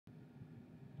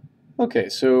Okay,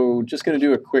 so just going to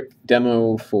do a quick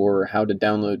demo for how to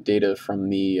download data from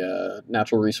the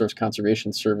Natural Resource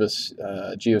Conservation Service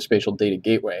Geospatial Data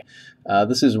Gateway.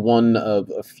 This is one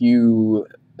of a few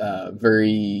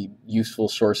very useful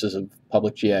sources of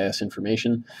public GIS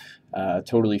information,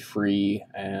 totally free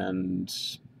and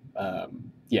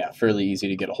yeah, fairly easy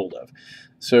to get a hold of.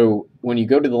 So when you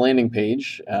go to the landing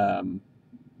page,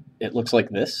 it looks like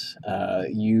this.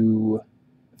 You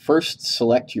first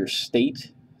select your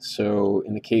state. So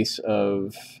in the case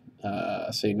of,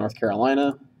 say, North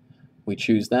Carolina, we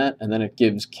choose that, and then it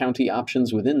gives county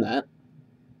options within that.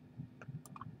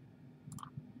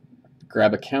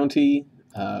 Grab a county,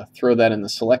 throw that in the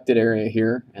selected area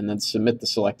here, and then submit the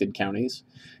selected counties.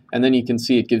 And then you can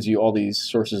see it gives you all these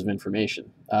sources of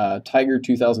information. Tiger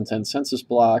 2010 census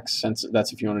blocks,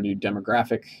 that's if you want to do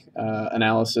demographic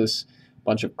analysis, a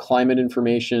bunch of climate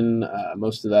information,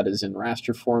 most of that is in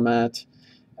raster format.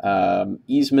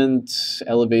 Easement,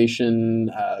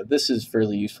 elevation, this is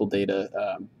fairly useful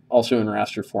data, also in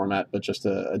raster format, but just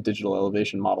a digital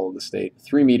elevation model of the state.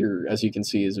 3 meter, as you can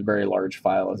see, is a very large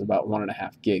file. It's about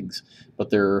 1.5 gigs,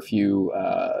 but there are a few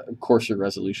coarser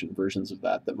resolution versions of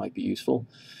that that might be useful.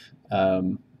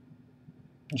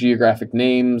 Geographic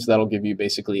names, that'll give you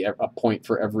basically a point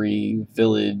for every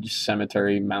village,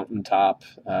 cemetery, mountaintop,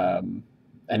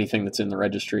 anything that's in the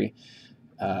registry.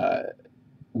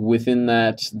 Within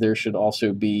that, there should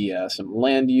also be some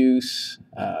land use.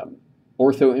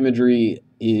 Ortho imagery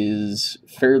is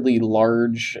fairly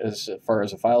large as far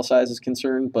as a file size is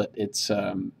concerned, but it's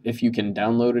if you can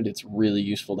download it, it's really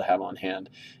useful to have on hand.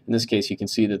 In this case, you can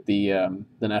see that the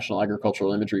National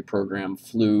Agricultural Imagery Program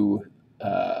flew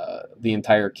the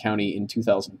entire county in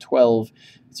 2012.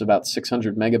 It's about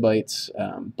 600 megabytes,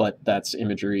 but that's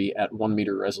imagery at 1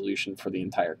 meter resolution for the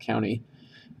entire county.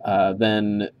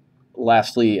 Then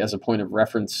lastly, as a point of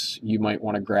reference, you might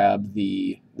want to grab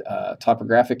the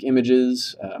topographic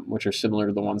images, which are similar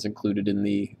to the ones included in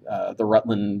the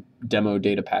Rutland demo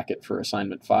data packet for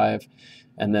assignment 5.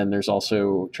 And then there's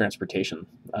also transportation,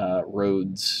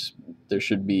 roads. There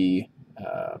should be,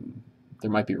 there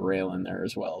might be rail in there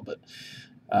as well, but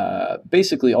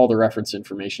basically all the reference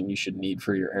information you should need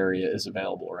for your area is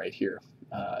available right here.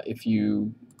 If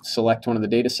you select one of the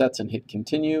data sets and hit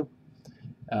continue,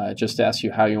 it just asks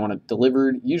you how you want it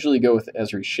delivered. Usually go with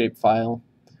Esri's shapefile.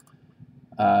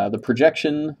 The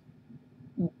projection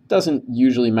doesn't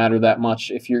usually matter that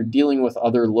much. If you're dealing with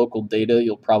other local data,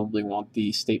 you'll probably want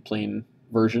the state plane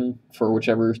version for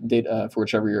whichever data, for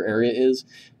whichever your area is.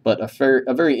 But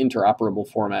a very interoperable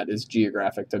format is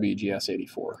geographic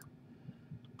WGS84.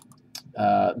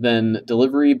 Then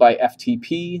delivery by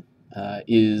FTP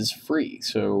is free.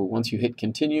 So once you hit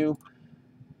continue,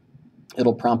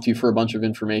 it'll prompt you for a bunch of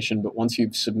information, but once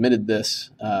you've submitted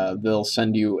this, they'll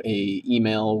send you an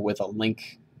email with a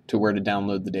link to where to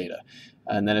download the data.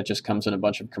 And then it just comes in a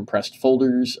bunch of compressed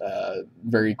folders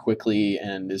very quickly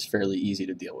and is fairly easy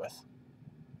to deal with.